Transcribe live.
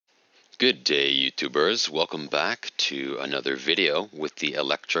Good day, YouTubers. Welcome back to another video with the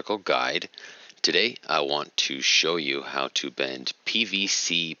electrical guide. Today I want to show you how to bend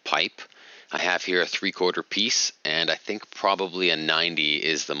PVC pipe. I have here a 3/4 piece, and I think probably a 90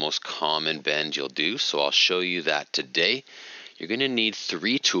 is the most common bend you'll do, so I'll show you that today. You're going to need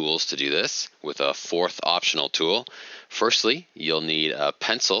 3 tools to do this, with a 4th optional tool. Firstly, you'll need a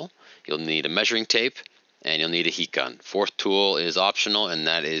pencil, you'll need a measuring tape, and you'll need a heat gun. 4th tool is optional, and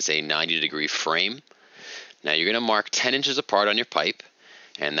that is a 90-degree frame. Now you're going to mark 10 inches apart on your pipe,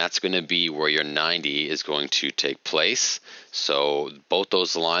 and that's going to be where your 90 is going to take place. So both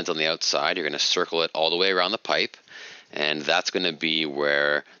those lines on the outside, you're going to circle it all the way around the pipe, and that's going to be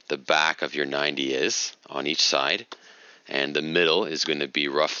where the back of your 90 is on each side, and the middle is going to be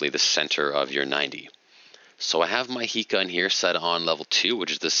roughly the center of your 90. So I have my heat gun here set on level 2, which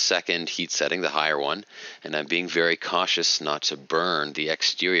is the second heat setting, the higher one, and I'm being very cautious not to burn the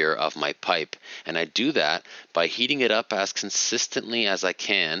exterior of my pipe. And I do that by heating it up as consistently as I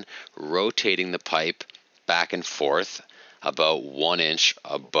can, rotating the pipe back and forth about 1 inch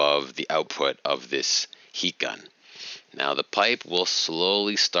above the output of this heat gun. Now the pipe will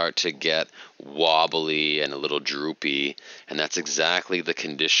slowly start to get wobbly and a little droopy, and that's exactly the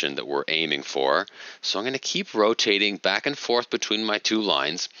condition that we're aiming for. So I'm going to keep rotating back and forth between my 2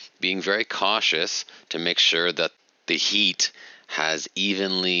 lines, being very cautious to make sure that the heat has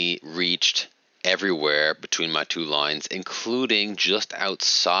evenly reached everywhere between my 2 lines, including just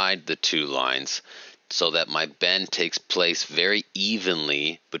outside the 2 lines, so that my bend takes place very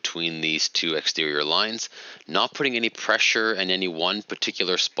evenly between these 2 exterior lines, not putting any pressure in any one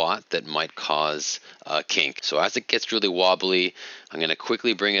particular spot that might cause a kink. So as it gets really wobbly, I'm going to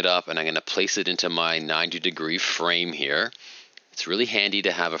quickly bring it up and I'm going to place it into my 90-degree frame here. It's really handy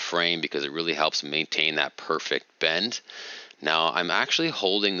to have a frame because it really helps maintain that perfect bend. Now I'm actually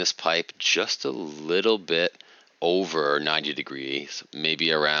holding this pipe just a little bit over 90 degrees,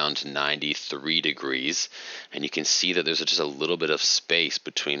 maybe around 93 degrees, and you can see that there's just a little bit of space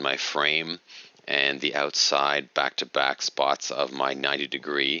between my frame and the outside back-to-back spots of my 90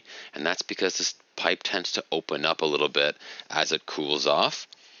 degree, and that's because this pipe tends to open up a little bit as it cools off.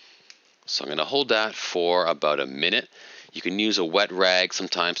 So I'm going to hold that for about a minute. You can use a wet rag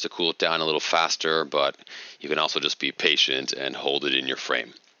sometimes to cool it down a little faster, but you can also just be patient and hold it in your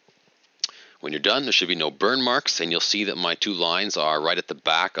frame. When you're done, there should be no burn marks, and you'll see that my 2 lines are right at the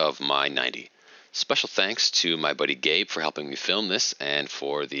back of my 90. Special thanks to my buddy Gabe for helping me film this and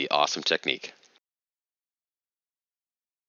for the awesome technique.